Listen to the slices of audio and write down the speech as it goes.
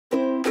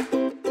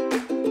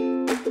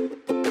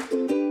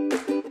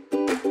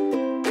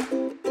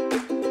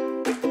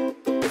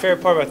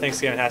favorite part about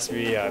Thanksgiving has to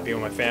be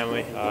being with my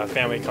family.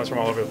 Family comes from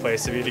all over the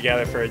place to be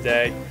together for a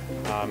day.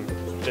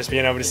 Just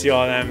being able to see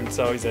all of them, it's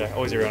always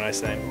a real nice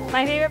thing.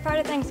 My favorite part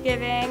of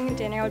Thanksgiving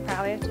dinner would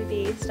probably have to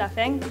be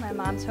stuffing. My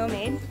mom's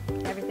homemade,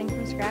 everything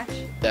from scratch.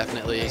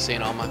 Definitely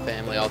seeing all my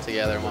family all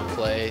together in one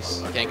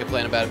place. Can't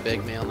complain about a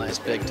big meal, nice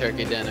big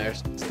turkey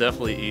dinners. It's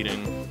definitely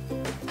eating.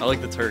 I like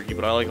the turkey,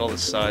 but I like all the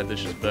side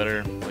dishes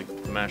better, like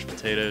the mashed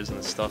potatoes and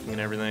the stuffing and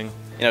everything.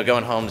 You know,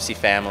 going home to see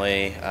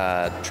family,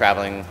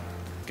 traveling,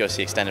 go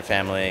see extended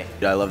family.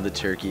 I love the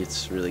turkey,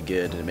 it's really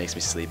good and it makes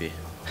me sleepy.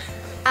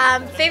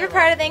 Favorite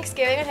part of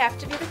Thanksgiving would have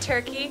to be the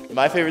turkey.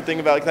 My favorite thing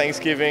about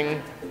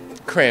Thanksgiving,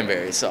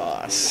 cranberry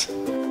sauce.